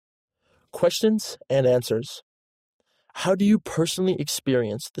Questions and answers. How do you personally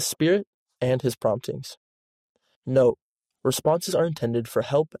experience the Spirit and His promptings? Note, responses are intended for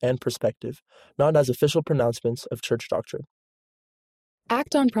help and perspective, not as official pronouncements of church doctrine.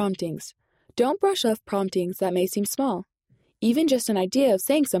 Act on promptings. Don't brush off promptings that may seem small. Even just an idea of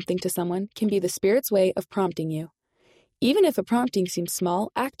saying something to someone can be the Spirit's way of prompting you. Even if a prompting seems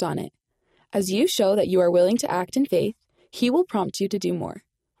small, act on it. As you show that you are willing to act in faith, He will prompt you to do more.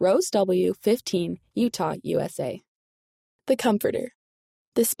 Rose W., 15, Utah, USA. The Comforter.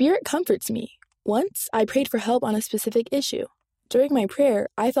 The Spirit comforts me. Once, I prayed for help on a specific issue. During my prayer,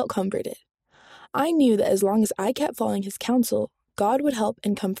 I felt comforted. I knew that as long as I kept following His counsel, God would help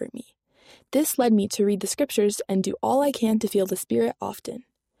and comfort me. This led me to read the scriptures and do all I can to feel the Spirit often.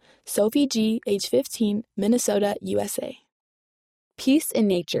 Sophie G., age 15, Minnesota, USA. Peace in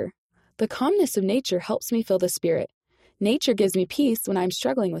nature. The calmness of nature helps me feel the Spirit. Nature gives me peace when I'm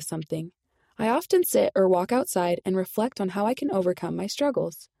struggling with something. I often sit or walk outside and reflect on how I can overcome my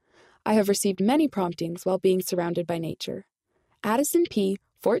struggles. I have received many promptings while being surrounded by nature. Addison P.,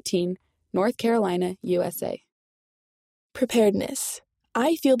 14, North Carolina, USA. Preparedness.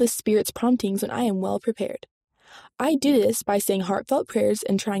 I feel the Spirit's promptings when I am well prepared. I do this by saying heartfelt prayers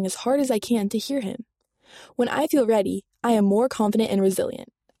and trying as hard as I can to hear Him. When I feel ready, I am more confident and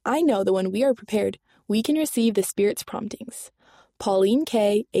resilient. I know that when we are prepared, we can receive the Spirit's promptings. Pauline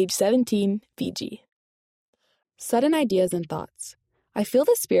K., age 17, Fiji. Sudden ideas and thoughts. I feel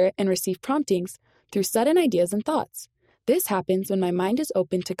the Spirit and receive promptings through sudden ideas and thoughts. This happens when my mind is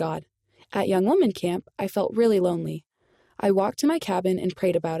open to God. At Young Woman Camp, I felt really lonely. I walked to my cabin and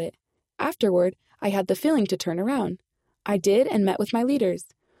prayed about it. Afterward, I had the feeling to turn around. I did and met with my leaders.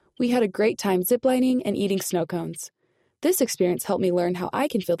 We had a great time ziplining and eating snow cones. This experience helped me learn how I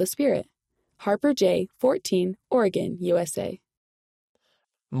can feel the Spirit. Harper J., 14, Oregon, USA.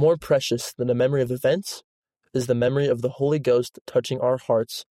 More precious than a memory of events is the memory of the Holy Ghost touching our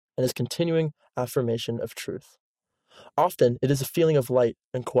hearts and His continuing affirmation of truth. Often, it is a feeling of light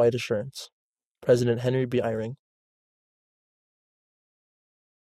and quiet assurance. President Henry B. Eyring,